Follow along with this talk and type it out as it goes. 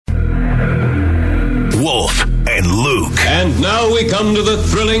And now we come to the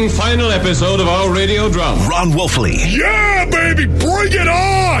thrilling final episode of our radio drama. Ron Wolfley. Yeah, baby, bring it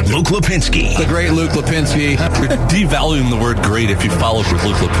on! Luke Lipinski. The great Luke Lipinski. Devaluing the word great if you followed with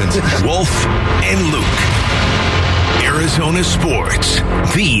Luke Lipinski. Wolf and Luke. Arizona Sports,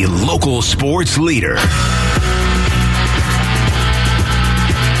 the local sports leader. All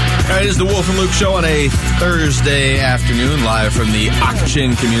right, it is the Wolf and Luke Show on a Thursday afternoon, live from the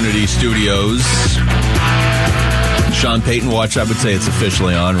Ak-Chin Community Studios. Sean Payton watch, I would say it's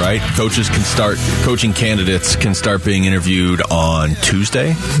officially on, right? Coaching candidates can start being interviewed on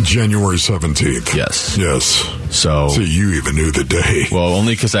Tuesday? January 17th. Yes. So you even knew the day. Well,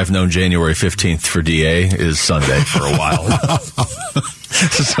 only because I've known January 15th for DA is Sunday for a while.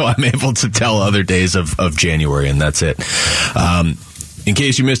 So I'm able to tell other days of January, and that's it. In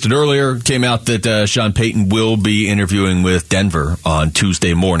case you missed it earlier, it came out that Sean Payton will be interviewing with Denver on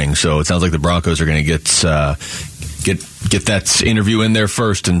Tuesday morning. So it sounds like the Broncos are going to get that interview in there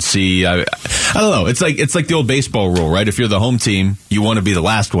first and see. I don't know. It's like the old baseball rule, right? If you're the home team, you want to be the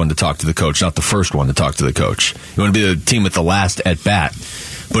last one to talk to the coach, not the first one to talk to the coach. You want to be the team with the last at bat.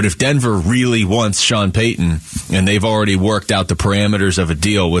 But if Denver really wants Sean Payton and they've already worked out the parameters of a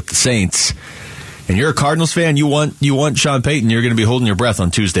deal with the Saints, and you're a Cardinals fan, you want Sean Payton, you're going to be holding your breath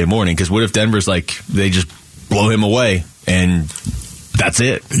on Tuesday morning, because what if Denver's like, they just blow him away and that's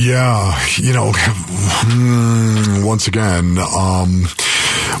it? Yeah, once again,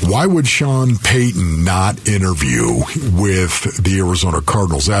 why would Sean Payton not interview with the Arizona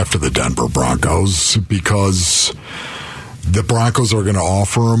Cardinals after the Denver Broncos? Because the Broncos are going to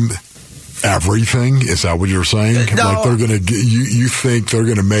offer him everything? Is that what you're saying? No. Like they're going to you think they're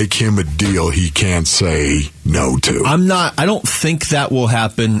going to make him a deal he can't say no to? I don't think that will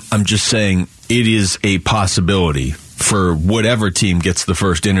happen. I'm just saying it is a possibility for whatever team gets the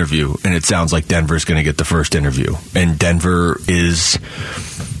first interview, and it sounds like Denver's going to get the first interview. And Denver is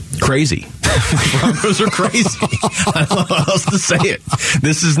crazy. The Broncos are crazy. I don't know how else to say it.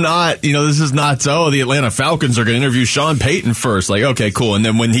 This is not, the Atlanta Falcons are going to interview Sean Payton first. Like, okay, cool. And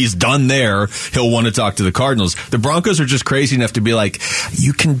then when he's done there, he'll want to talk to the Cardinals. The Broncos are just crazy enough to be like,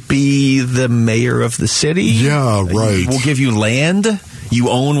 you can be the mayor of the city? Yeah, right. We'll give you land. You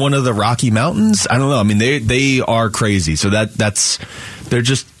own one of the Rocky Mountains? I don't know. I mean, they are crazy. So they're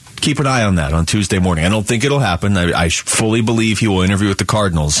just, keep an eye on that on Tuesday morning. I don't think it'll happen. I fully believe he will interview with the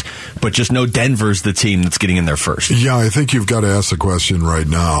Cardinals, but just know Denver's the team that's getting in there first. Yeah, I think you've got to ask the question right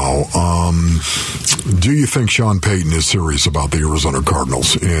now. Do you think Sean Payton is serious about the Arizona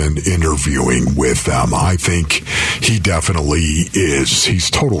Cardinals and interviewing with them? I think he definitely is.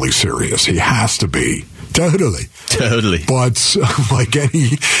 He's totally serious. He has to be. Totally. But like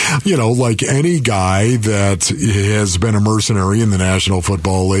any guy that has been a mercenary in the National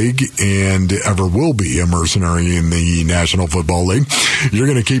Football League and ever will be a mercenary in the National Football League, you're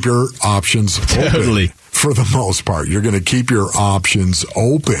going to keep your options open. For the most part, you're going to keep your options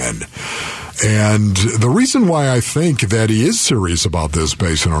open. And the reason why I think that he is serious about this,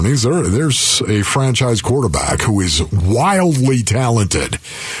 based on earnings, there's a franchise quarterback who is wildly talented.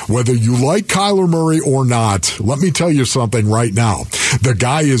 Whether you like Kyler Murray or not, let me tell you something right now. The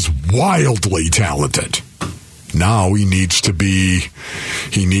guy is wildly talented. Now he needs to be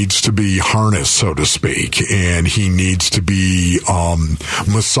harnessed, so to speak, and he needs to be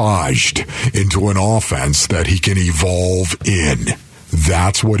massaged into an offense that he can evolve in.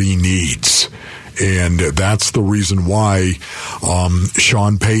 That's what he needs. And that's the reason why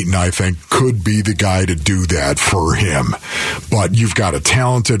Sean Payton, I think, could be the guy to do that for him. But you've got a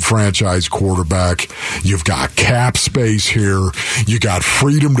talented franchise quarterback. You've got cap space here. You got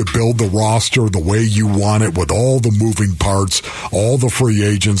freedom to build the roster the way you want it, with all the moving parts, all the free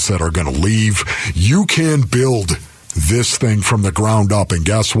agents that are going to leave. You can build this thing from the ground up. And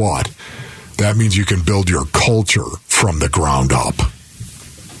guess what? That means you can build your culture from the ground up.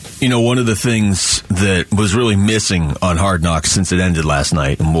 One of the things that was really missing on Hard Knocks since it ended last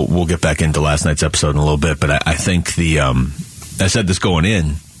night, and we'll get back into last night's episode in a little bit, but I think I said this going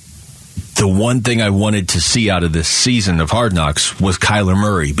in, the one thing I wanted to see out of this season of Hard Knocks was Kyler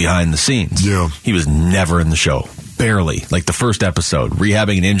Murray behind the scenes. Yeah. He was never in the show. Barely. Like the first episode,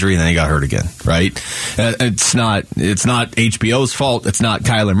 rehabbing an injury, and then he got hurt again, right? It's not HBO's fault. It's not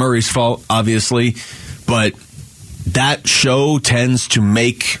Kyler Murray's fault, obviously, but that show tends to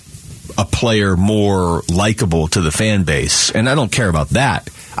make a player more likable to the fan base, and I don't care about that.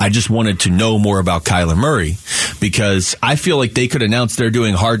 I just wanted to know more about Kyler Murray, because I feel like they could announce they're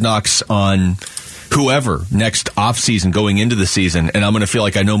doing Hard Knocks on whoever next offseason going into the season, and I'm going to feel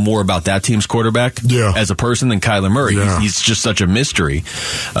like I know more about that team's quarterback as a person than Kyler Murray. Yeah. He's just such a mystery.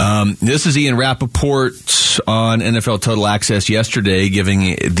 This is Ian Rappaport on NFL Total Access yesterday,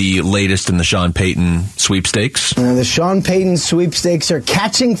 giving the latest in the Sean Payton sweepstakes. The Sean Payton sweepstakes are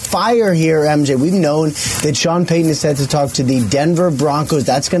catching fire here, MJ. We've known that Sean Payton is set to talk to the Denver Broncos.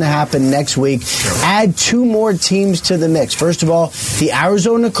 That's going to happen next week. Add 2 more teams to the mix. First of all, the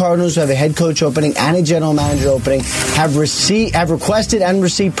Arizona Cardinals, who have a head coach opening and a general manager opening, have requested and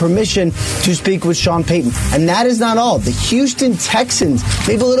received permission to speak with Sean Payton. And that is not all. The Houston Texans,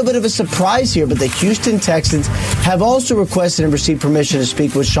 maybe a little bit of a surprise here, but the Houston Texans have also requested and received permission to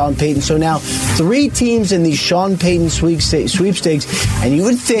speak with Sean Payton. So now 3 teams in the Sean Payton sweepstakes. And you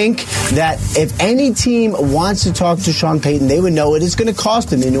would think that if any team wants to talk to Sean Payton, they would know it is going to cost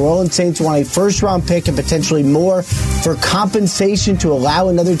them. The New Orleans Saints want a first-round pick and potentially more for compensation to allow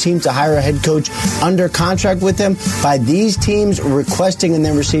another team to hire a head coach under contract with them. By these teams requesting and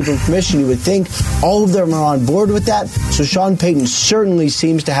then receiving permission, you would think all of them are on board with that. So Sean Payton certainly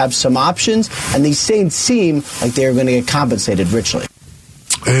seems to have some options, and these Saints seem like they are going to get compensated richly.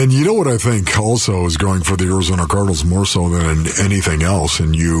 And you know what I think also is going for the Arizona Cardinals more so than anything else,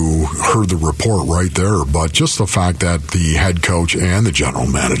 and you heard the report right there, but just the fact that the head coach and the general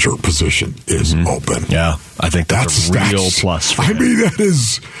manager position is open. Yeah, I think that's a real plus for him. I mean,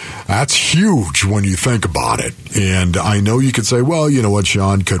 that's huge when you think about it. And I know you could say, well, you know what,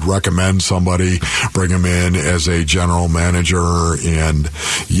 Sean could recommend somebody, bring him in as a general manager, and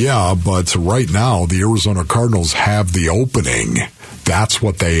yeah, but right now the Arizona Cardinals have the opening. That's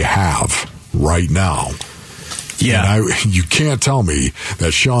what they have right now. Yeah. And you can't tell me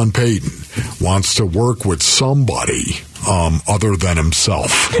that Sean Payton wants to work with somebody other than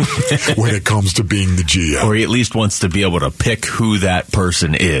himself when it comes to being the GM. Or he at least wants to be able to pick who that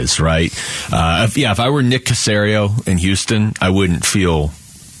person is, right? If I were Nick Caserio in Houston, I wouldn't feel...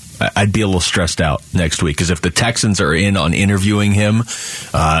 I'd be a little stressed out next week, because if the Texans are in on interviewing him,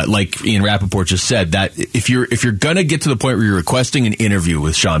 like Ian Rappaport just said, that if you're going to get to the point where you're requesting an interview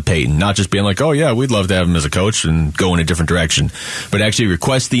with Sean Payton, not just being like, oh yeah, we'd love to have him as a coach and go in a different direction, but actually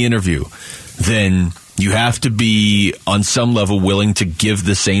request the interview, then you have to be on some level willing to give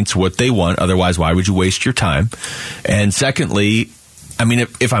the Saints what they want. Otherwise, why would you waste your time? And secondly, I mean,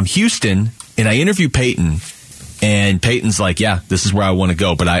 if I'm Houston and I interview Payton, and Payton's like, yeah, this is where I want to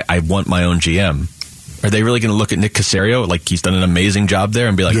go, but I want my own GM. Are they really going to look at Nick Caserio like he's done an amazing job there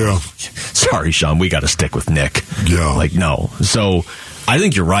and be like, sorry, Sean, we got to stick with Nick? Yeah. Like, no. So I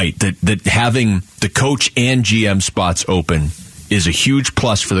think you're right that having the coach and GM spots open is a huge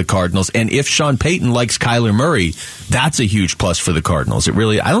plus for the Cardinals. And if Sean Payton likes Kyler Murray, that's a huge plus for the Cardinals. I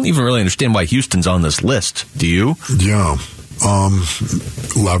don't even really understand why Houston's on this list. Do you? Yeah.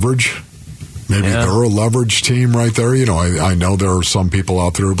 Leverage. Maybe they're a leverage team right there. You know, I know there are some people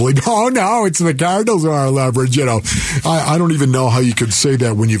out there who believe, oh, no, it's the Cardinals who are leverage. You know, I don't even know how you could say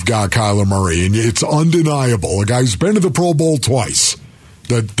that when you've got Kyler Murray. And it's undeniable. A guy who's been to the Pro Bowl twice.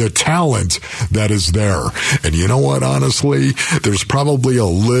 The talent that is there. And you know what, honestly? There's probably a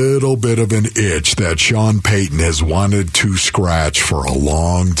little bit of an itch that Sean Payton has wanted to scratch for a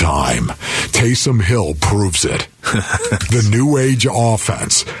long time. Taysom Hill proves it. The new age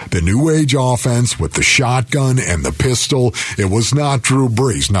offense. The new age offense with the shotgun and the pistol. It was not Drew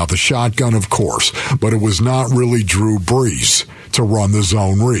Brees. Now, the shotgun, of course, but it was not really Drew Brees to run the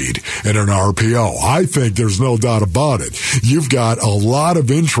zone read and an RPO. I think there's no doubt about it. You've got a lot of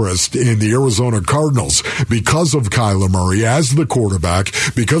interest in the Arizona Cardinals because of Kyler Murray as the quarterback,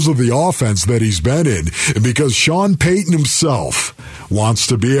 because of the offense that he's been in, and because Sean Payton himself wants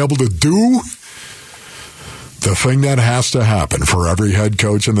to be able to do the thing that has to happen for every head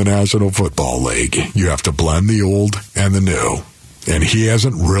coach in the National Football League. You have to blend the old and the new. And he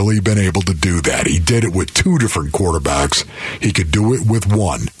hasn't really been able to do that. He did it with 2 different quarterbacks. He could do it with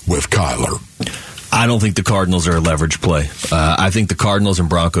one, with Kyler. I don't think the Cardinals are a leverage play. I think the Cardinals and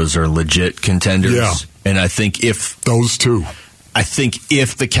Broncos are legit contenders. Yeah. And I think if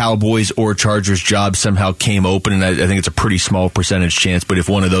the Cowboys or Chargers job somehow came open, and I think it's a pretty small percentage chance, but if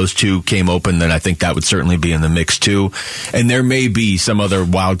one of those two came open, then I think that would certainly be in the mix too. And there may be some other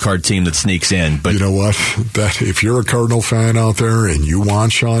wild card team that sneaks in. But you know what? That if you're a Cardinal fan out there and you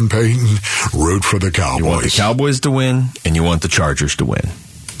want Sean Payton, root for the Cowboys. You want the Cowboys to win, and you want the Chargers to win.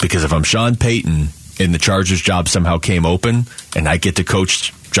 Because if I'm Sean Payton and the Chargers job somehow came open, and I get to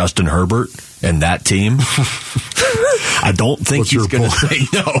coach Justin Herbert, and that team, I don't think he's going to say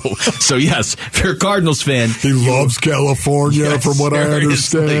no. So, yes, if you're a Cardinals fan. He loves California, yes, from what I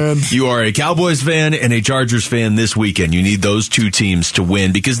understand. You are a Cowboys fan and a Chargers fan this weekend. You need those two teams to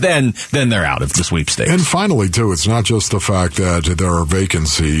win because then they're out of the sweepstakes. And finally, too, it's not just the fact that there are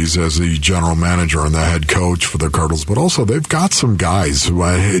vacancies as the general manager and the head coach for the Cardinals, but also they've got some guys.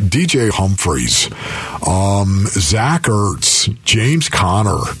 DJ Humphries, Zach Ertz, James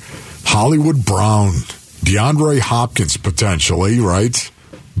Conner, Hollywood Brown, DeAndre Hopkins potentially, right?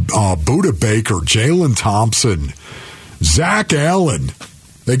 Budda Baker, Jalen Thompson, Zach Allen.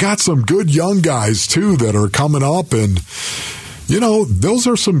 They got some good young guys, too, that are coming up. And, those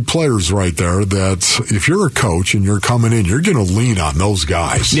are some players right there that if you're a coach and you're coming in, you're going to lean on those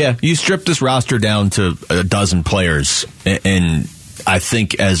guys. Yeah, you strip this roster down to a dozen players. And I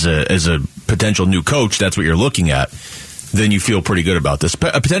think as a potential new coach, that's what you're looking at. Then you feel pretty good about this.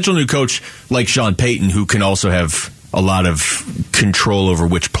 A potential new coach like Sean Payton, who can also have a lot of control over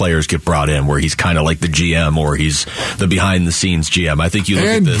which players get brought in, where he's kind of like the GM or he's the behind-the-scenes GM. I think you look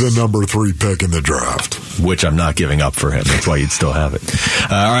at this. And the number 3 pick in the draft. Which I'm not giving up for him. That's why you'd still have it.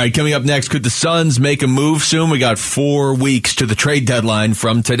 All right, coming up next, could the Suns make a move soon? We got 4 weeks to the trade deadline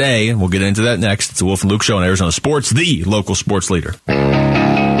from today, and we'll get into that next. It's the Wolf and Luke Show on Arizona Sports, the local sports leader.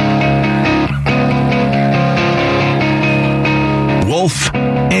 Wolf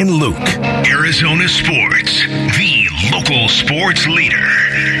and Luke, Arizona Sports, the local sports leader.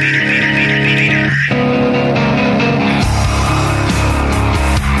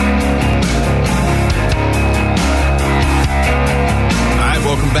 All right,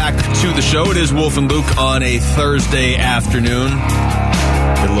 welcome back to the show. It is Wolf and Luke on a Thursday afternoon.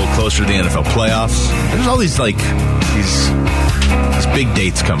 Get a little closer to the NFL playoffs. There's all these big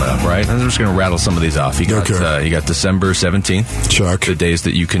dates coming up, right? I'm just going to rattle some of these off. You got December 17th. Check. The days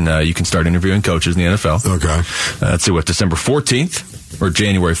that you can start interviewing coaches in the NFL. Okay. Let's see, December 14th or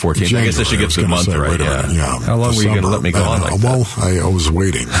January 14th? January, I guess I should get the month right. Yeah. How long were you going to let me go on like that? Well, I was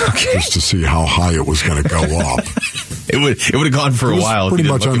waiting just to see how high it was going to go up. It would have gone for a while. Pretty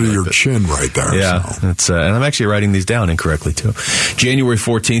much under your chin right there. Yeah, so. And I'm actually writing these down incorrectly too. January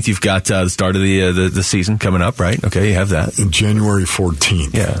 14th, you've got the start of the season coming up, right? Okay, you have that. January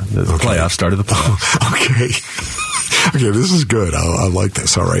 14th. Yeah, the playoffs, start of the playoffs. Okay, this is good. I like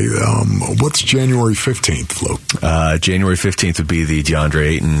this. All right. What's January 15th, Luke? January 15th would be the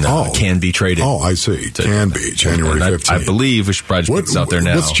DeAndre Ayton can be traded. Oh, I see. Can be. January 15th. I believe we should probably just put this out there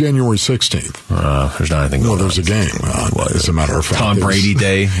now. What's January 16th? There's not anything going on. Well, there's a game, as a matter of fact. Tom Brady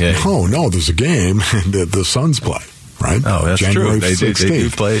Day? Yeah. Oh, no, there's a game that the Suns play. Right? Oh, that's January true. 16th. They do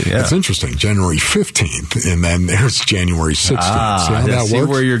play, yeah. It's interesting. January 15th, and then there's January 16th. See how that see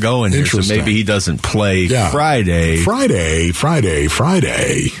works? Where you're going here. So maybe he doesn't play Friday. Friday.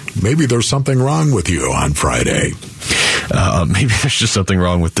 Maybe there's something wrong with you on Friday. Maybe there's just something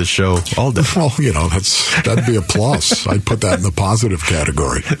wrong with this show all day. Well, that'd be a plus. I'd put that in the positive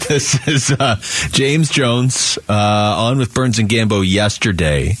category. This is James Jones on with Burns and Gambo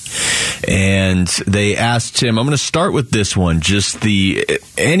yesterday, and they asked him, I'm going to start with this one, just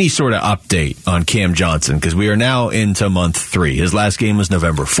any sort of update on Cam Johnson, because we are now into month 3. His last game was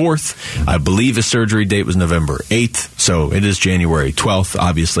November 4th. I believe his surgery date was November 8th, so it is January 12th,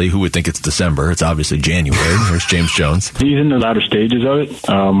 obviously. Who would think it's December? It's obviously January. There's James Jones. He's in the latter stages of it,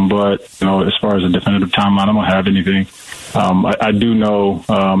 but as far as a definitive timeline, I don't have anything. I do know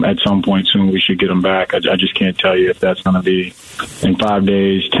at some point soon we should get him back. I just can't tell you if that's going to be in 5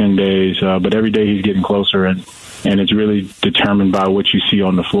 days, 10 days, but every day he's getting closer, and it's really determined by what you see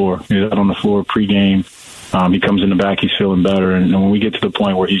on the floor. He's out on the floor pregame. He comes in the back, he's feeling better, and when we get to the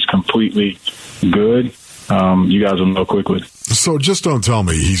point where he's completely good, you guys will know quickly. So just don't tell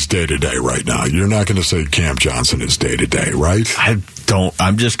me he's day-to-day right now. You're not going to say Cam Johnson is day-to-day, right? I'm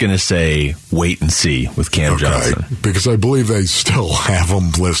just going to say wait and see with Cam Johnson. Because I believe they still have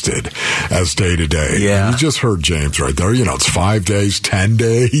him listed as day-to-day. Yeah. And you just heard James right there. It's 5 days, 10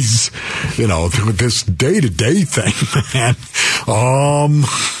 days. This day-to-day thing, man.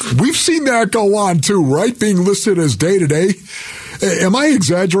 We've seen that go on, too, right? Being listed as day-to-day. Am I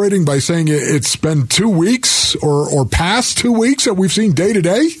exaggerating by saying it's been 2 weeks or past 2 weeks that we've seen day to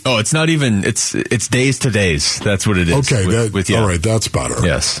day? Oh, it's not even. It's days to days. That's what it is. Okay, all right, that's better.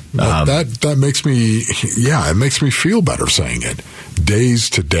 Yes, that makes me. Yeah, it makes me feel better saying it. Days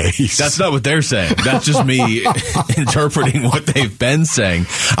to days. That's not what they're saying. That's just me interpreting what they've been saying.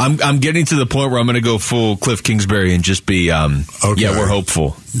 I'm getting to the point where I'm going to go full Cliff Kingsbury and just be, yeah, we're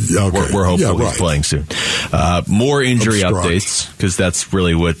hopeful. Okay. We're hopeful he's playing soon. More injury updates, because that's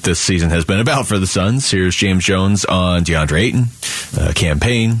really what this season has been about for the Suns. Here's James Jones on DeAndre Ayton, Cam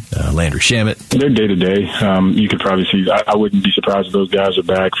Payne, Landry Shamet. They're day-to-day. You could probably see, I wouldn't be surprised if those guys are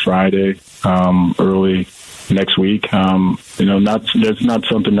back Friday, early next week. That's not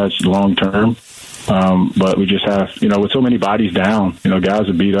something that's long-term. But we just have, with so many bodies down, guys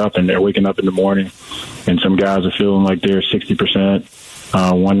are beat up and they're waking up in the morning, and some guys are feeling like they're 60%.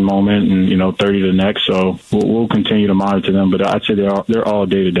 One moment and 30 the next. So we'll continue to monitor them, but I'd say they're all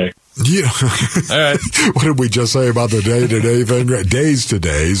day to day. Yeah. All right. What did we just say about the day-to-day thing? Days to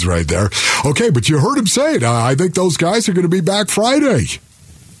days right there. Okay, but you heard him say it. I think those guys are going to be back Friday.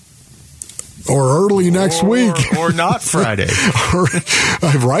 Or early next week. Or not Friday.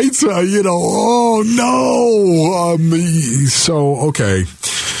 Right? Oh, no. Okay.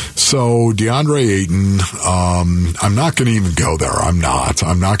 So DeAndre Ayton, I'm not going to even go there. I'm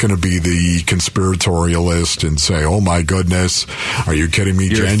not going to be the conspiratorialist and say, oh my goodness, are you kidding me?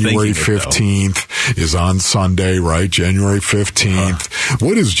 January 15th is on Sunday, right? January 15th.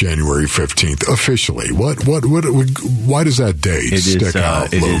 What is January 15th officially? Why does that date stick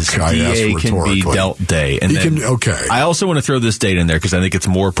out, Luke? DA can be dealt day. And okay. I also want to throw this date in there because I think it's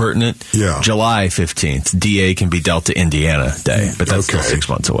more pertinent. Yeah. July 15th, DA can be dealt to Indiana Day, but that's still 6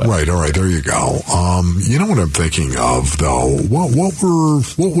 months away. Right, all right, there you go. You know what I'm thinking of, though? What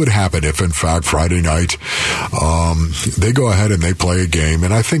would happen if, in fact, Friday night, they go ahead and they play a game,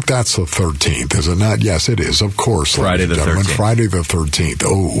 and I think that's the 13th, is it not? Yes, it is, of course. Friday the 13th. Friday the 13th.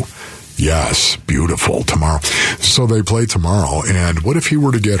 Oh, yes, beautiful. Tomorrow. So they play tomorrow, and what if he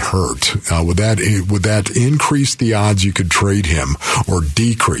were to get hurt? Would that increase the odds you could trade him or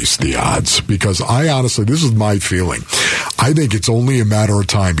decrease the odds? Because I honestly, this is my feeling. I think it's only a matter of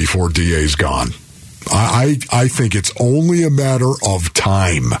time before DA's gone. I think it's only a matter of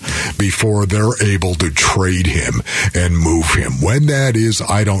time before they're able to trade him and move him. When that is,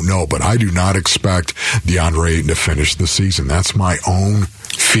 I don't know, but I do not expect DeAndre Ayton to finish the season. That's my own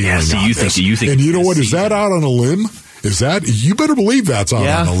feeling. Yeah, so you think, and you know what? Is that out on a limb? You better believe that's out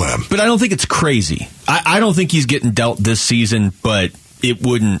on a limb. But I don't think it's crazy. I don't think he's getting dealt this season, but it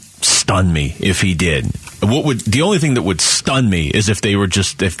wouldn't stun me if he did. The only thing that would stun me is if they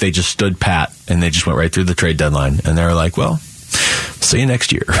just stood pat and they just went right through the trade deadline and they were like, well, see you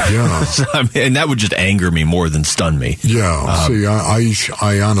next year. Yeah. And that would just anger me more than stun me. Yeah. See,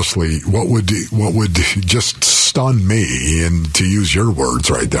 I honestly, what would just stun me, and to use your words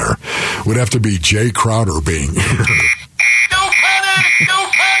right there, would have to be Jay Crowder being. No panic! No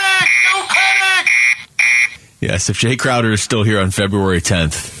panic! No panic! Yes, if Jay Crowder is still here on February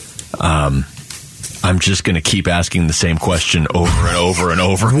 10th, I'm just going to keep asking the same question over and over and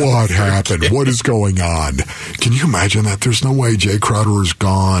over. What happened? What is going on? Can you imagine that? There's no way Jay Crowder is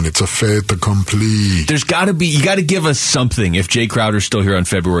gone. It's a fait accompli. There's got to be, you got to give us something if Jay Crowder's still here on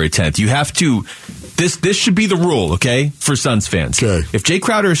February 10th. You have to, this should be the rule, okay, for Suns fans. Okay. If Jay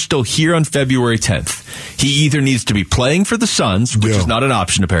Crowder is still here on February 10th, he either needs to be playing for the Suns, which is not an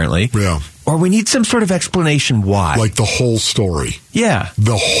option apparently. Yeah. Or we need some sort of explanation why. Like the whole story. Yeah.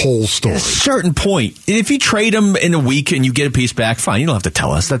 The whole story. At a certain point. If you trade him in a week and you get a piece back, fine. You don't have to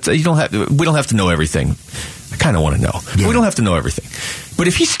tell us. We don't have to know everything. I kind of want to know. Yeah. We don't have to know everything. But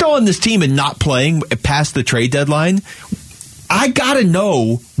if he's still on this team and not playing past the trade deadline, I got to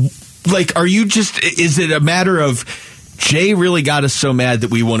know, like, is it a matter of Jay really got us so mad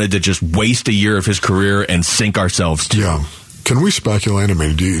that we wanted to just waste a year of his career and sink ourselves to? Yeah. Can we speculate? I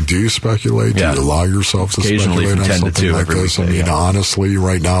mean, do you speculate? Yeah. Do you allow yourself to occasionally speculate on 10 to 2 something like this? Weekday, I mean, honestly,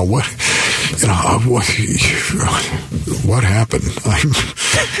 right now, what happened?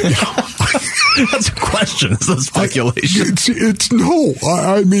 That's a question. It's a speculation.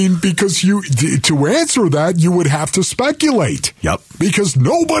 I mean, because to answer that, you would have to speculate. Yep. Because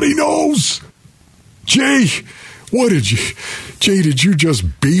nobody knows. Jay, did you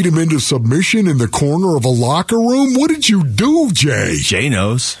just beat him into submission in the corner of a locker room? What did you do, Jay? Jay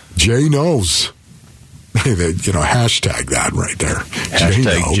knows. Jay knows. Hashtag that right there.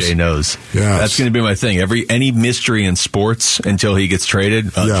 Hashtag Jay knows. Yes. That's going to be my thing. Any mystery in sports until he gets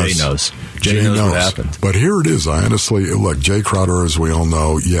traded, yes. Jay knows. Jay knows what happened. But here it is. I honestly, look, Jay Crowder, as we all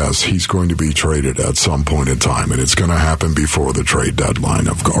know, yes, he's going to be traded at some point in time, and it's going to happen before the trade deadline,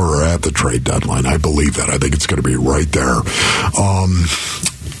 or at the trade deadline. I believe that. I think it's going to be right there.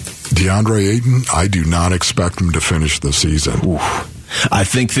 DeAndre Ayton, I do not expect him to finish the season. Oof. I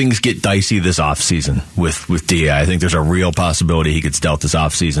think things get dicey this offseason with D.A. I think there's a real possibility he gets dealt this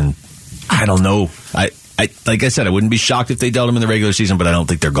offseason. I don't know. I like I said, I wouldn't be shocked if they dealt him in the regular season, but I don't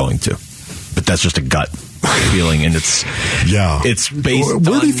think they're going to. But that's just a gut feeling, and it's based on...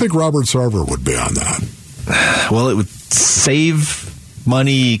 Where do you think Robert Sarver would be on that? Well, it would save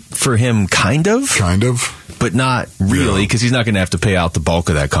money for him, kind of. But not really, because he's not going to have to pay out the bulk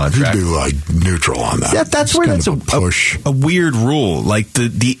of that contract. He'd be like neutral on that. Yeah, that's where that's a weird rule. Like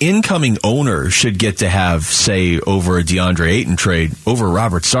the incoming owner should get to have say over a DeAndre Ayton trade over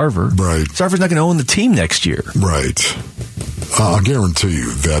Robert Sarver. Right. Sarver's not going to own the team next year. Right. I'll guarantee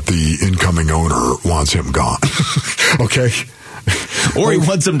you that the incoming owner wants him gone. Okay. Or he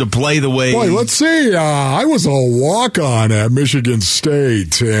wants him to play the way... Boy, let's see. I was a walk-on at Michigan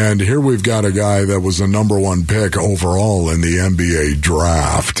State, and here we've got a guy that was the number 1 pick overall in the NBA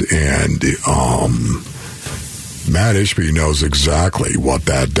draft, and Matt Ishby knows exactly what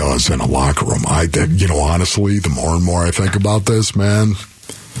that does in a locker room. I think, honestly, the more and more I think about this, man,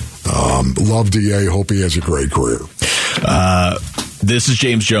 love DA, hope he has a great career. This is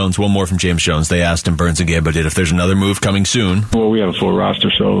James Jones. One more from James Jones. They asked him, Burns and Gamba did, if there's another move coming soon. Well, we have a full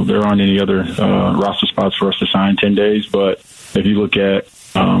roster, so there aren't any other roster spots for us to sign 10 days. But if you look at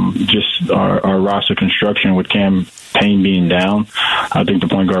just our roster construction with Cam Payne being down, I think the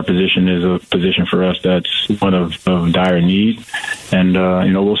point guard position is a position for us that's one of dire need. And,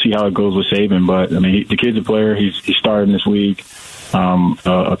 we'll see how it goes with Saban. But, I mean, the kid's a player. He's starting this week,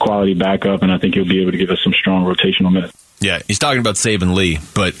 a quality backup, and I think he'll be able to give us some strong rotational minutes. Yeah, he's talking about Saban Lee,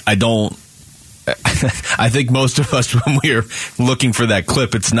 but I think most of us, when we're looking for that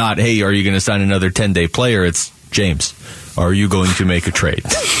clip, it's not, hey, are you going to sign another 10-day player? It's, James, are you going to make a trade?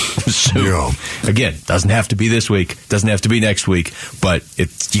 So, again, doesn't have to be this week, doesn't have to be next week, but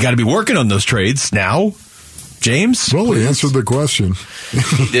you got to be working on those trades now. James? Well, he answered the question.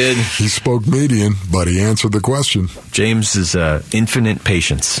 He did. He spoke median, but he answered the question. James is infinite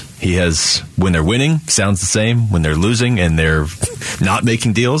patience. He has, when they're winning, sounds the same. When they're losing and they're not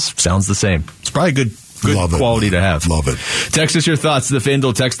making deals, sounds the same. It's probably good quality to have. Love it. Text us your thoughts to the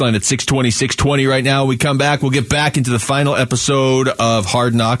FanDuel text line at 620-620 right now. We come back. We'll get back into the final episode of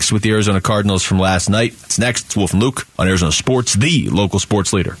Hard Knocks with the Arizona Cardinals from last night. It's next. It's Wolf and Luke on Arizona Sports, the local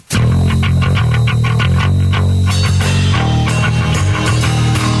sports leader.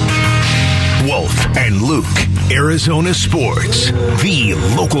 Wolf and Luke, Arizona Sports, the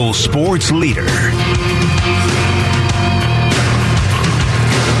local sports leader.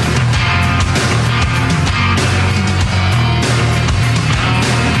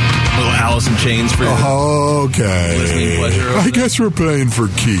 Alice in Chains for okay. listening pleasure. I guess we're playing for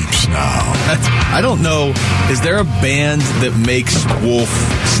keeps now. I don't know. Is there a band that makes Wolf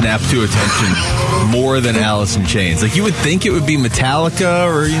snap to attention more than Alice in Chains? Like, you would think it would be Metallica,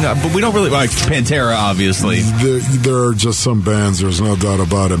 or but we don't really like Pantera, obviously. There are just some bands. There's no doubt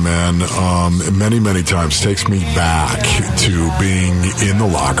about it, man. Many times takes me back to being in the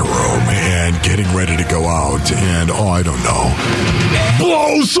locker room and getting ready to go out, and I don't know,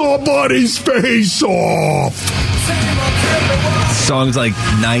 blow somebody's face off. Song's like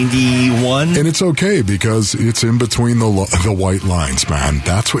 91, and it's okay because it's in between the white lines, man.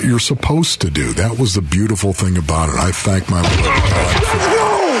 That's what you're supposed to do. That was the beautiful thing about it. I thank my Lord God for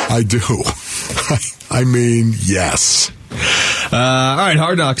that. I do. I mean, yes. All right,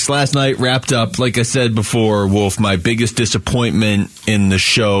 Hard Knocks last night wrapped up. Like I said before, Wolf, my biggest disappointment in the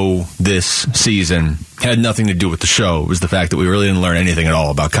show this season had nothing to do with the show. It was the fact that we really didn't learn anything at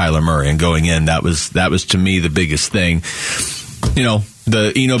all about Kyler Murray, and going in, that was to me the biggest thing.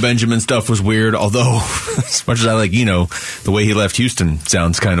 The Eno Benjamin stuff was weird, although as much as I like Eno, the way he left Houston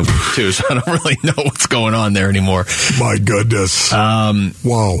sounds kind of weird too, so I don't really know what's going on there anymore. My goodness.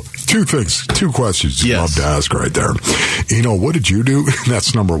 Wow. Two questions you'd love to ask right there. What did you do?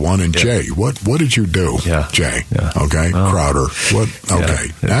 That's number one. And Jay, what did you do? Yeah. Jay. Yeah. Okay. Crowder. What?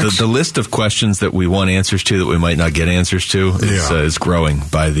 Okay. Yeah. The list of questions that we want answers to that we might not get answers to is growing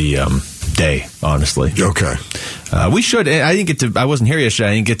by the day, honestly. Okay. We should. I wasn't here yesterday.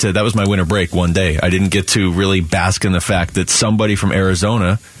 I didn't get to. That was my winter break one day. I didn't get to really bask in the fact that somebody from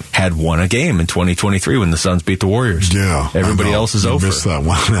Arizona had won a game in 2023 when the Suns beat the Warriors. Yeah. Everybody else is over. Missed that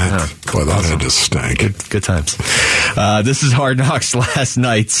one. Boy, that had to stink. Good times. This is Hard Knocks last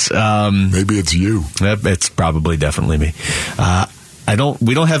night's. Maybe it's you. It's probably definitely me.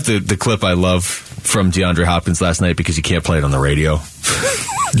 We don't have the clip I love from DeAndre Hopkins last night because you can't play it on the radio.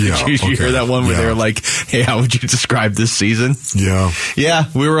 Yeah, Did you hear that one where they were like, hey, how would you describe this season? Yeah. Yeah,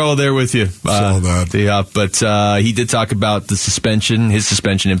 we were all there with you. Saw that. Yeah, but he did talk about his suspension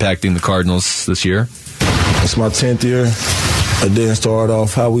impacting the Cardinals this year. It's my 10th year. It didn't start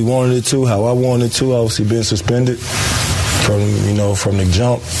off how we wanted it to, how I wanted it to. Obviously, being suspended from the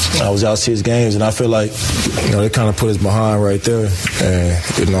jump. I was out 6 games, and I feel like, they kind of put us behind right there. And,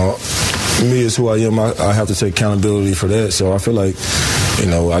 me as who I am, I have to take accountability for that. So I feel like,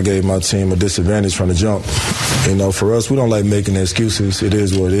 I gave my team a disadvantage from the jump. For us, we don't like making excuses. It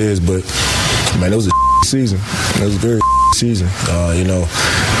is what it is. But, man, it was a season. It was a very season.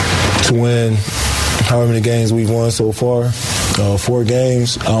 To win however many games we've won so far, 4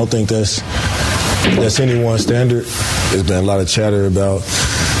 games, I don't think that's anyone's standard. There's been a lot of chatter about,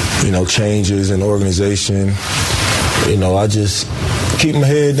 changes in the organization. I just keep my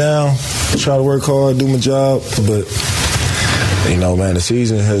head down, try to work hard, do my job. But, man, the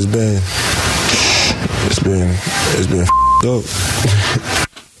season has been, it's been up.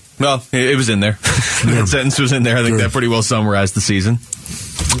 Well, it was in there. That sentence was in there. I think that pretty well summarized the season.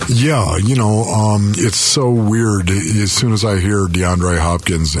 Yeah, it's so weird. As soon as I hear DeAndre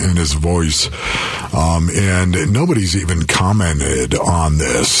Hopkins and his voice, and nobody's even commented on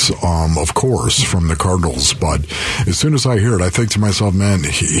this, of course, from the Cardinals. But as soon as I hear it, I think to myself, man,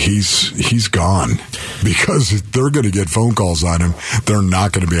 he's gone, because they're going to get phone calls on him they're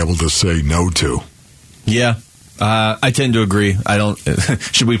not going to be able to say no to. Yeah. I tend to agree. I don't.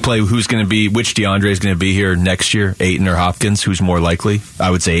 Should we play which DeAndre is going to be here next year, Ayton or Hopkins? Who's more likely?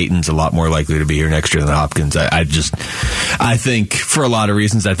 I would say Ayton's a lot more likely to be here next year than Hopkins. I think for a lot of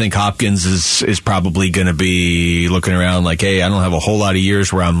reasons, I think Hopkins is probably going to be looking around like, hey, I don't have a whole lot of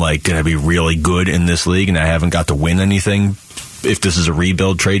years where I'm like going to be really good in this league, and I haven't got to win anything. If this is a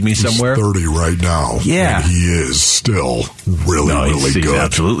rebuild, trade me somewhere. He's 30 right now. Yeah. And he is still really good. He's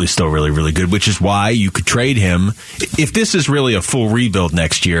absolutely still really, really good, which is why you could trade him. If this is really a full rebuild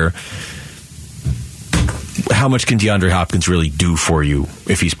next year, how much can DeAndre Hopkins really do for you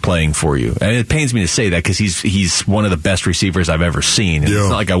if he's playing for you? And it pains me to say that, because he's one of the best receivers I've ever seen. And It's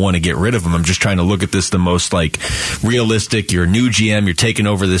not like I want to get rid of him. I'm just trying to look at this the most realistic. You're a new GM. You're taking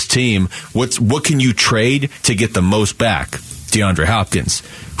over this team. What can you trade to get the most back? DeAndre Hopkins,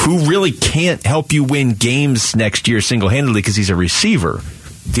 who really can't help you win games next year single-handedly because he's a receiver.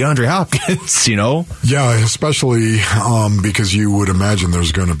 DeAndre Hopkins, Yeah, especially because you would imagine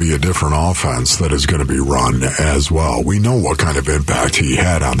there's going to be a different offense that is going to be run as well. We know what kind of impact he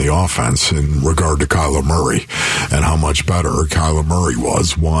had on the offense in regard to Kyler Murray, and how much better Kyler Murray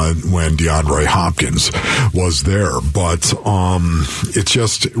was when DeAndre Hopkins was there. But it's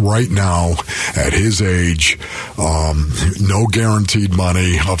just right now at his age, no guaranteed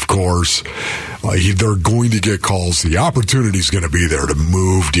money, of course. They're going to get calls. The opportunity is going to be there to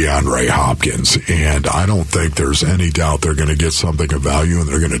move DeAndre Hopkins, and I don't think there's any doubt they're going to get something of value, and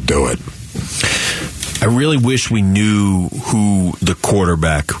they're going to do it. I really wish we knew who the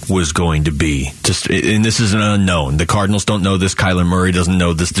quarterback was going to be. And this is an unknown. The Cardinals don't know this. Kyler Murray doesn't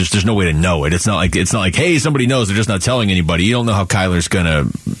know this. There's no way to know it. It's not like, hey, somebody knows. They're just not telling anybody. You don't know how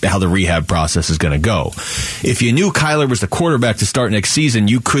how the rehab process is going to go. If you knew Kyler was the quarterback to start next season,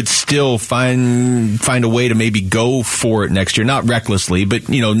 you could still find a way to maybe go for it next year. Not recklessly, but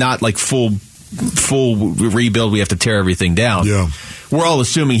not like full rebuild. We have to tear everything down. Yeah. We're all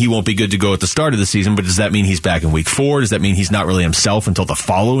assuming he won't be good to go at the start of the season, but does that mean he's back in week 4? Does that mean he's not really himself until the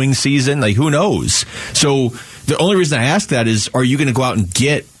following season? Who knows? So the only reason I ask that is, are you going to go out and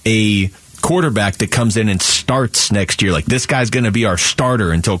get a quarterback that comes in and starts next year? This guy's going to be our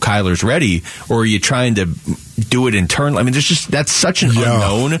starter until Kyler's ready, or are you trying to do it internally? I mean, that's such an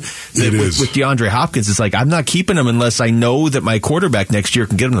unknown. With DeAndre Hopkins, it's like, I'm not keeping him unless I know that my quarterback next year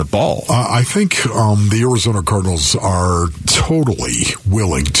can get him the ball. I think the Arizona Cardinals are totally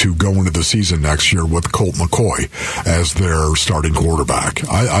willing to go into the season next year with Colt McCoy as their starting quarterback.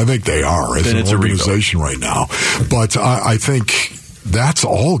 I think they are as an organization right now. But I think that's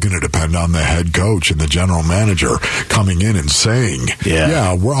all going to depend on the head coach and the general manager coming in and saying,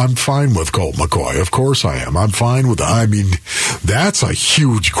 I'm fine with Colt McCoy. Of course I am. I'm fine with that. I mean, that's a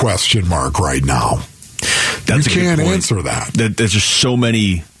huge question mark right now. You can't answer that. There's just so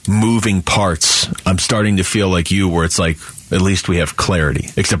many moving parts. I'm starting to feel like you, where it's like, at least we have clarity,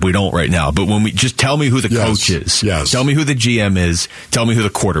 except we don't right now. But when we just tell me who the coach is, tell me who the GM is, tell me who the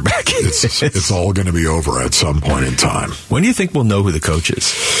quarterback is. It's all going to be over at some point in time. When do you think we'll know who the coach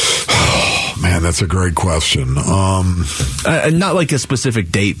is? Man, that's a great question. Not like a specific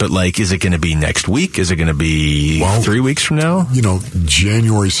date, but is it going to be next week? Is it going to be 3 weeks from now?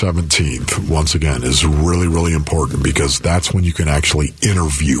 January 17th, once again, is really, really important, because that's when you can actually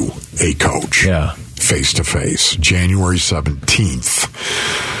interview a coach. Yeah. Face-to-face, January 17th.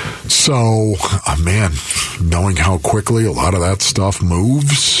 So, man, knowing how quickly a lot of that stuff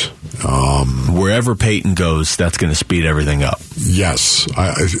moves. Wherever Peyton goes, that's going to speed everything up. Yes.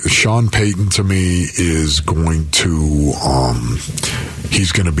 Sean Payton, to me, is going to...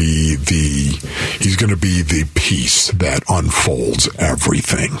 he's going to be the piece that unfolds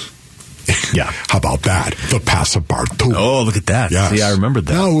everything. Yeah. How about that? The passepartout. Oh, look at that. Yes. See, I remembered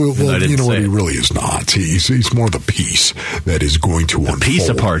that. No, well, you know what? He really is not. He's more the piece that is going to unfold. Piece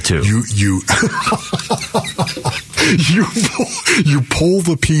apart, too. You pull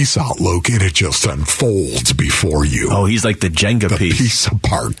the piece out, Luke, and it just unfolds before you. Oh, he's like the Jenga piece. The piece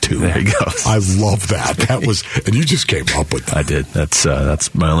apart, too. There you go. I love that. That was, and you just came up with that. I did.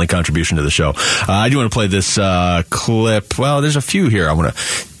 That's my only contribution to the show. I do want to play this clip. Well, there's a few here.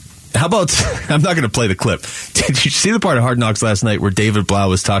 How about, I'm not going to play the clip. Did you see the part of Hard Knocks last night where David Blau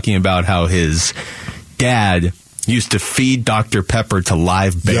was talking about how his dad used to feed Dr. Pepper to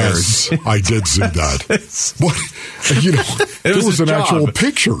live bears? Yes, I did see that. What? There was an actual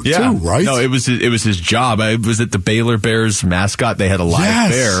picture, too, right? No, it was his job. I was at the Baylor Bears mascot. They had a live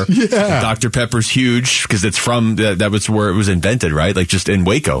bear. Yeah. Dr. Pepper's huge because it's from, that was where it was invented, right? Like just in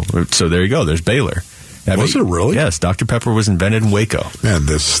Waco. So there you go. There's Baylor. Was it really? Yes, Dr. Pepper was invented in Waco. Man,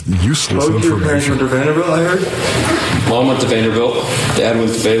 this useless Your parents information. went to Vanderbilt, I heard? Mom went to Vanderbilt. Dad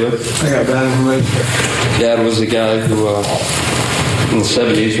went to Baylor. I got bad information. Dad was the guy who, in the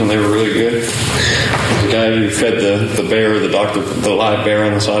 70s when they were really good, the guy who fed the bear, the live bear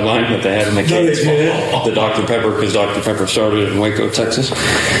on the sideline that they had in the cage. The Dr. Pepper, because Dr. Pepper started in Waco, Texas.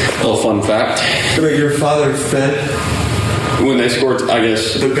 Little fun fact. Wait, your father fed When they scored, I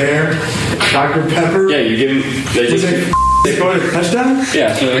guess. the bear Dr. Pepper? Yeah, you give him. They scored a touchdown?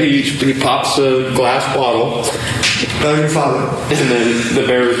 Yeah, so he pops a glass bottle. Your father. And then the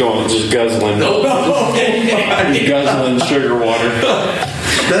bear was going just guzzling. Guzzling sugar water.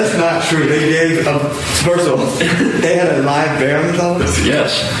 That's not true. They gave first of all, they had a live bear on the television?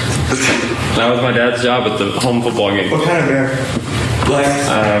 Yes. That was my dad's job at the home football game. What kind of bear? Black?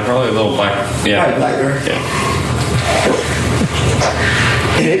 Probably a little black. Yeah. Probably black bear. Yeah.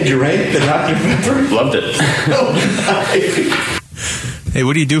 And it drank the Dr. Pepper? Loved it. Hey,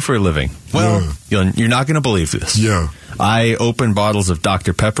 what do you do for a living? Well, you're not going to believe this. Yeah. I open bottles of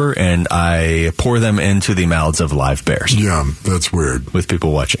Dr. Pepper and I pour them into the mouths of live bears. Yeah, that's weird. With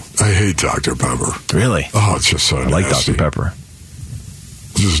people watching. I hate Dr. Pepper. Really? Oh, it's just so I like nasty. Dr. Pepper.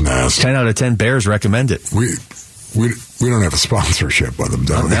 It's just nasty. 10 out of 10 bears recommend it. We don't have a sponsorship with them,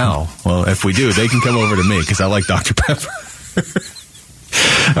 do we? Now. Well, if we do, they can come over to me because I like Dr. Pepper.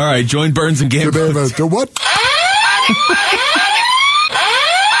 All right, join Burns and Gambo. Do what?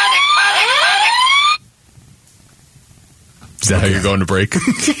 Is that how you're going to break?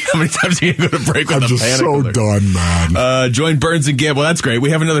 How many times are you going to go to break with I'm a just panic so alert? done, man. Join Burns and Gamble. That's great. We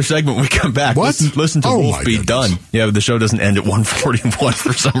have another segment when we come back. What? Listen to Oh, Wolf my Be goodness. Done. Yeah, but the show doesn't end at 1:41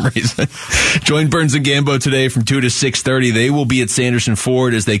 for some reason. Join Burns and Gambo today from 2 to 6:30. They will be at Sanderson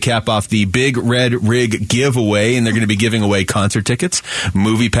Ford as they cap off the Big Red Rig giveaway, and they're going to be giving away concert tickets,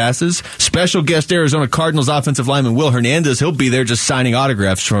 movie passes. Special guest Arizona Cardinals offensive lineman Will Hernandez. He'll be there just signing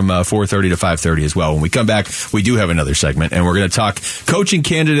autographs from 4:30 to 5:30 as well. When we come back, we do have another segment, and we're going to talk coaching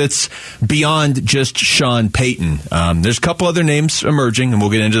candidates beyond just Sean Payton. There's a couple other names emerging, and we'll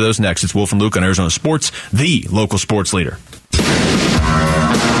get into those next. It's Wolf and Luke on Arizona Sports, the local sports leader.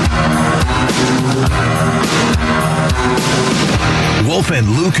 Wolf and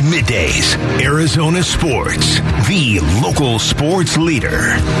Luke Middays, Arizona Sports, the local sports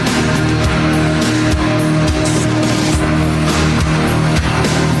leader.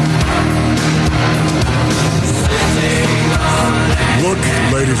 Look,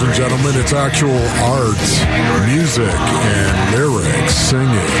 ladies and gentlemen, it's actual art, music, and lyrics, singing.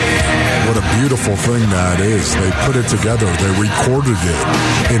 What a beautiful thing that is. They put it together. They recorded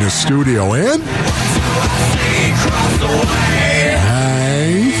it in a studio. And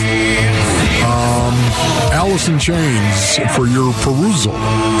Alice in Chains for your perusal,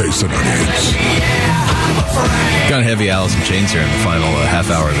 based on our names. Kind of heavy Alice in Chains here in the final half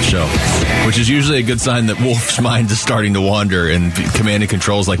hour of the show, which is usually a good sign that Wolf's mind is starting to wander and command and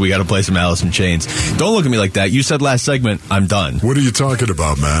controls like we got to play some Alice in Chains. Don't look at me like that. You said last segment, I'm done. What are you talking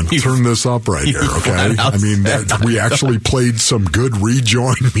about, man? Turn this up right here, okay? I mean, we actually played some good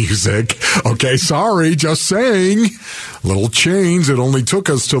rejoin music. Okay, sorry, just saying. Little Chains, it only took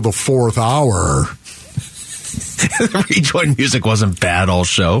us till the fourth hour. The rejoin music wasn't bad all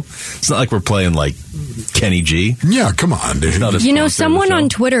show. It's not like we're playing like Kenny G. Yeah, come on, dude. You know, someone on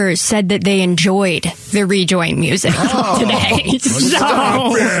Twitter said that they enjoyed the rejoin music today.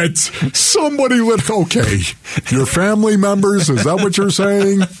 Stop it! Somebody lit. Okay, your family members. Is that what you're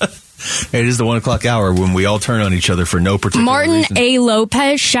saying? It is the 1 o'clock hour when we all turn on each other for no particular Martin reason. A.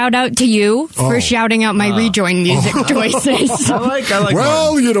 Lopez, shout out to you for shouting out my rejoin music choices. I like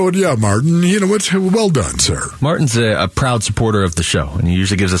well, Martin. Martin, what? Well done, sir. Martin's a proud supporter of the show, and he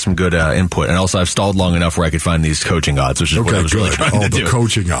usually gives us some good input. And also, I've stalled long enough where I could find these coaching odds, which is what I was really trying to do. The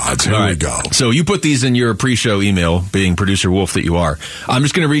coaching odds. Here we go. So you put these in your pre-show email, being producer Wolf that you are. I'm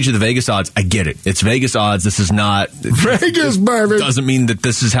just going to read you the Vegas odds. I get it. It's Vegas odds. This is not Vegas, baby. Doesn't mean that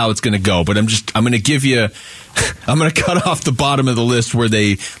this is how it's going to go, but I'm going to give you. I'm going to cut off the bottom of the list where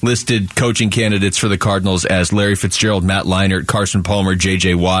they listed coaching candidates for the Cardinals as Larry Fitzgerald, Matt Leinart, Carson Palmer,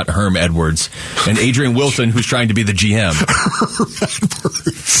 J.J. Watt, Herm Edwards, and Adrian Wilson, who's trying to be the GM.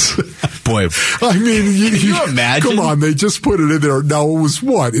 Boy, I mean, can you imagine? Come on, they just put it in there. Now it was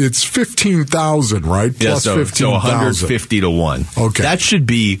what? It's 15,000, right? Yeah, Plus so 15,000. 150 to 1. Okay, that should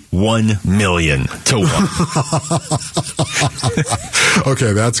be 1 million to 1.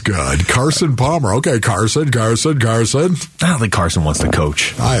 Okay, that's good. Carson Palmer. Okay, Carson. I don't think Carson wants to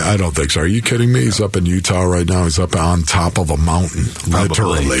coach. I don't think so. Are you kidding me? He's up in Utah right now. He's up on top of a mountain,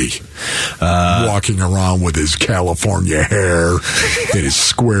 literally. Walking around with his California hair and his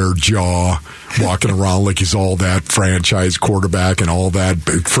square jaw, walking around like he's all that franchise quarterback and all that.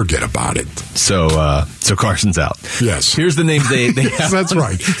 But forget about it. So Carson's out. Yes. Here's the names they have. That's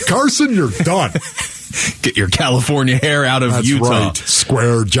right. Carson, you're done. Get your California hair out of That's Utah. Right.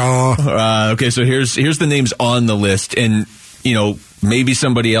 Square jaw. Okay, so here's the names on the list, and maybe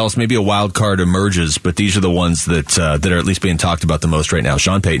somebody else, maybe a wild card emerges, but these are the ones that are at least being talked about the most right now.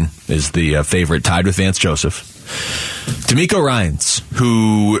 Sean Payton is the favorite, tied with Vance Joseph. D'Amico Ryans,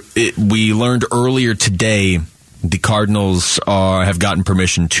 who we learned earlier today, the Cardinals have gotten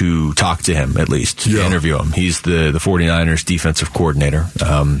permission to talk to him, at least, to interview him. He's the 49ers defensive coordinator.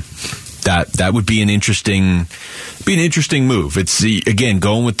 That would be an interesting move. It's again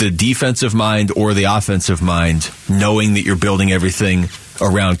going with the defensive mind or the offensive mind, knowing that you're building everything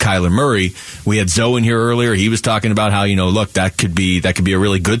around Kyler Murray. We had Zoe in here earlier. He was talking about how, look, that could be a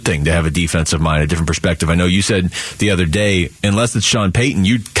really good thing to have a defensive mind, a different perspective. I know you said the other day, unless it's Sean Payton,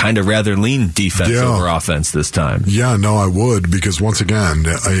 you'd kind of rather lean defense over offense this time. Yeah, no, I would, because once again,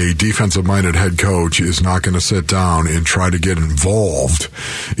 a defensive-minded head coach is not going to sit down and try to get involved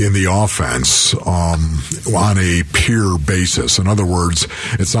in the offense on a peer basis. In other words,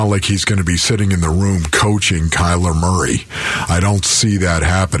 it's not like he's going to be sitting in the room coaching Kyler Murray. I don't see that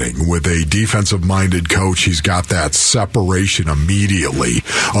happening. With a defensive-minded coach, he's got that separation immediately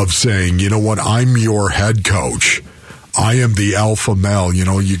of saying, you know what, I'm your head coach. I am the alpha male.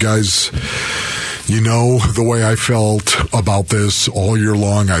 You guys, the way I felt about this all year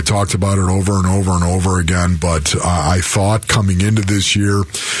long. I talked about it over and over and over again, but I thought coming into this year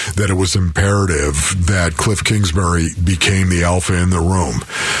that it was imperative that Cliff Kingsbury became the alpha in the room.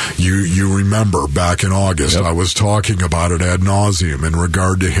 You remember back in August, I was talking about it ad nauseum in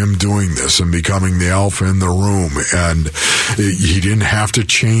regard to him doing this and becoming the alpha in the room, and he didn't have to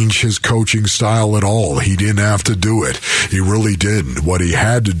change his coaching style at all. He didn't have to do it. He really didn't. What he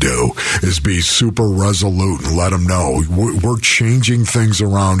had to do is be super resolute and let him know we're changing things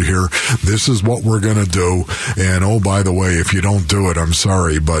around here. This is what we're going to do. And oh, by the way, if you don't do it, I'm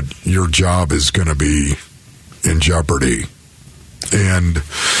sorry, but your job is going to be in jeopardy. And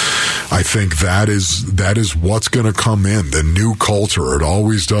I think that is what's going to come in, the new culture. It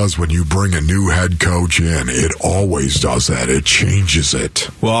always does when you bring a new head coach in. It always does that. It changes it.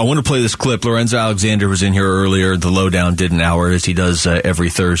 Well, I want to play this clip. Lorenzo Alexander was in here earlier. The Lowdown did an hour, as he does every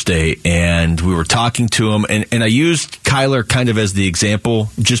Thursday, and we were talking to him, and I used Kyler kind of as the example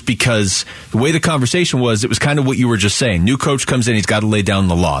just because the way the conversation was, it was kind of what you were just saying. New coach comes in, he's got to lay down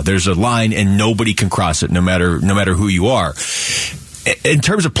the law. There's a line, and nobody can cross it, no matter who you are. In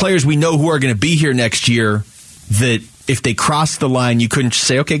terms of players we know who are going to be here next year, that if they cross the line, you couldn't just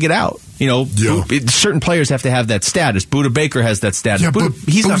say, okay, get out. Certain players have to have that status. Buda Baker has that status. But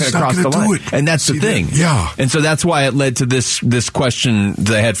he's not going to cross the line. And that's the thing. And so that's why it led to this question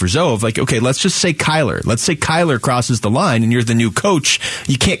that I had for Zoe of like, okay, let's just say Kyler. Let's say Kyler crosses the line and you're the new coach.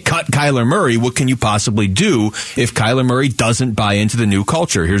 You can't cut Kyler Murray. What can you possibly do if Kyler Murray doesn't buy into the new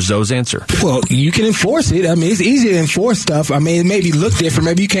culture? Here's Zoe's answer. Well, you can enforce it. I mean, it's easy to enforce stuff. I mean, it maybe look different.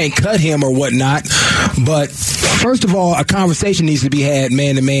 Maybe you can't cut him or whatnot. But first of all, a conversation needs to be had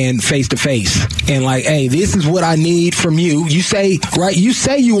man-to-man, face-to-face. And like, hey, this is what I need from you. You say, right,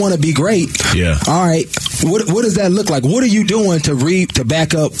 you want to be great. Yeah. All right. What does that look like? What are you doing to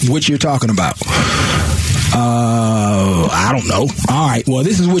back up what you're talking about? I don't know. All right. Well,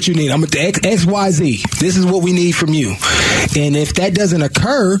 this is what you need. I'm at the XYZ. This is what we need from you. And if that doesn't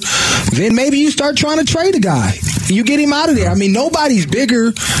occur, then maybe you start trying to trade a guy. You get him out of there. I mean, nobody's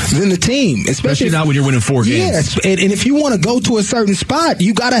bigger than the team, especially not when you're winning 4 games. Yes, and if you want to go to a certain spot,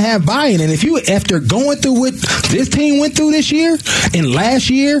 you got to have buy-in. And if you, after going through what this team went through this year and last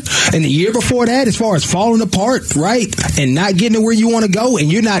year and the year before that, as far as falling apart, right, and not getting to where you want to go,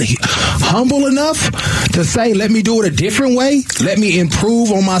 and you're not humble enough to say, let me do it a different way, let me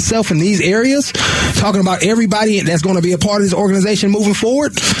improve on myself in these areas, talking about everybody that's going to be a part of this organization moving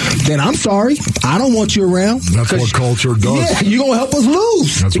forward, then I'm sorry, I don't want you around. That's what culture does. Yeah, you're going to help us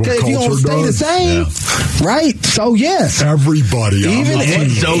lose. That's because what if you don't culture stay does. the same, right? So, yes. Everybody. Even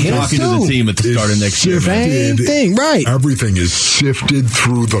so talking to the team at the start of next year. Same thing, right. Everything is sifted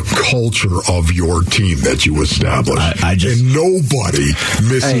through the culture of your team that you establish. And nobody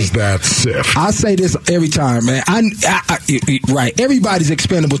misses that sift. I say this every time, man. Right. Everybody's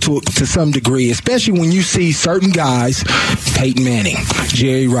expendable to some degree, especially when you see certain guys, Peyton Manning,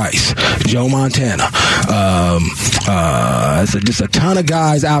 Jerry Rice, Joe Montana, just a ton of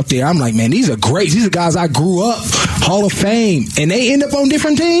guys out there. I'm like, man, these are great. These are guys I grew up, Hall of Fame, and they end up on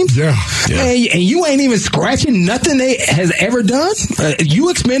different teams. Yeah. And you ain't even scratching nothing they has ever done. You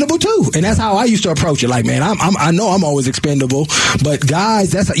expendable too, and that's how I used to approach it. Like, man, I know I'm always expendable, but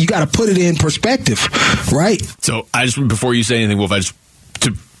guys, that's you got to put it in perspective, right? So I just, before you say anything, Wolf, I just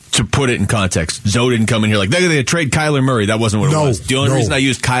to put it in context, Zoe didn't come in here like, they're going to trade Kyler Murray. That wasn't what it was. The only reason I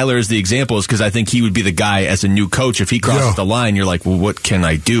used Kyler as the example is because I think he would be the guy as a new coach. If he crosses the line, you're like, well, what can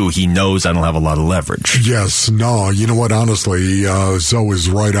I do? He knows I don't have a lot of leverage. Yes. No, you know what? Honestly, Zoe is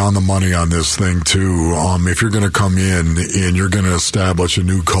right on the money on this thing, too. If you're going to come in and you're going to establish a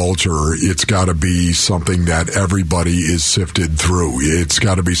new culture, it's got to be something that everybody is sifted through. It's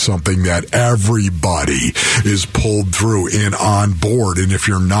got to be something that everybody is pulled through and on board. And if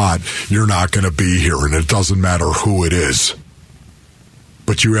you're not going to be here, and it doesn't matter who it is.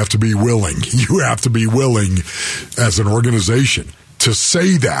 But you have to be willing. You have to be willing as an organization to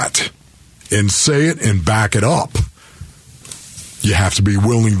say that and say it and back it up. You have to be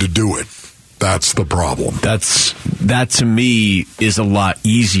willing to do it. That's the problem. That to me is a lot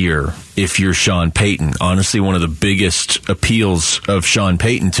easier if you're Sean Payton. Honestly, one of the biggest appeals of Sean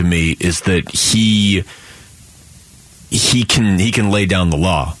Payton to me is that he can lay down the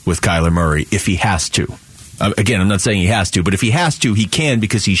law with Kyler Murray if he has to. Again, I'm not saying he has to, but if he has to, he can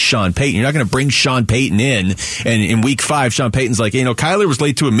because he's Sean Payton. You're not going to bring Sean Payton in, and in week 5, Sean Payton's like, Kyler was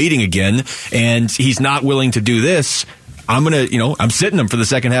late to a meeting again, and he's not willing to do this. I'm going to, I'm sitting him for the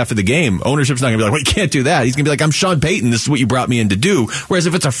second half of the game. Ownership's not going to be like, well, you can't do that. He's going to be like, I'm Sean Payton. This is what you brought me in to do. Whereas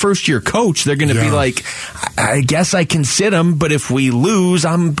if it's a first-year coach, they're going to be like, I guess I can sit him, but if we lose,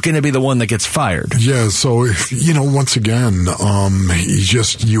 I'm going to be the one that gets fired. Yeah, so, once again,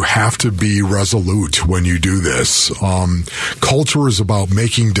 you have to be resolute when you do this. Culture is about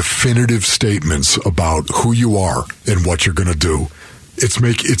making definitive statements about who you are and what you're going to do.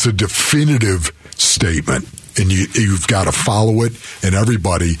 It's a definitive statement. And you've got to follow it, and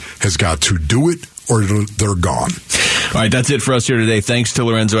everybody has got to do it, or they're gone. All right, that's it for us here today. Thanks to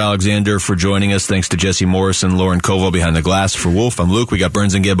Lorenzo Alexander for joining us. Thanks to Jesse Morrison, Lauren Koval behind the glass. For Wolf, I'm Luke. We got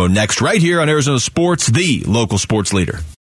Burns and Gambo next right here on Arizona Sports, the local sports leader.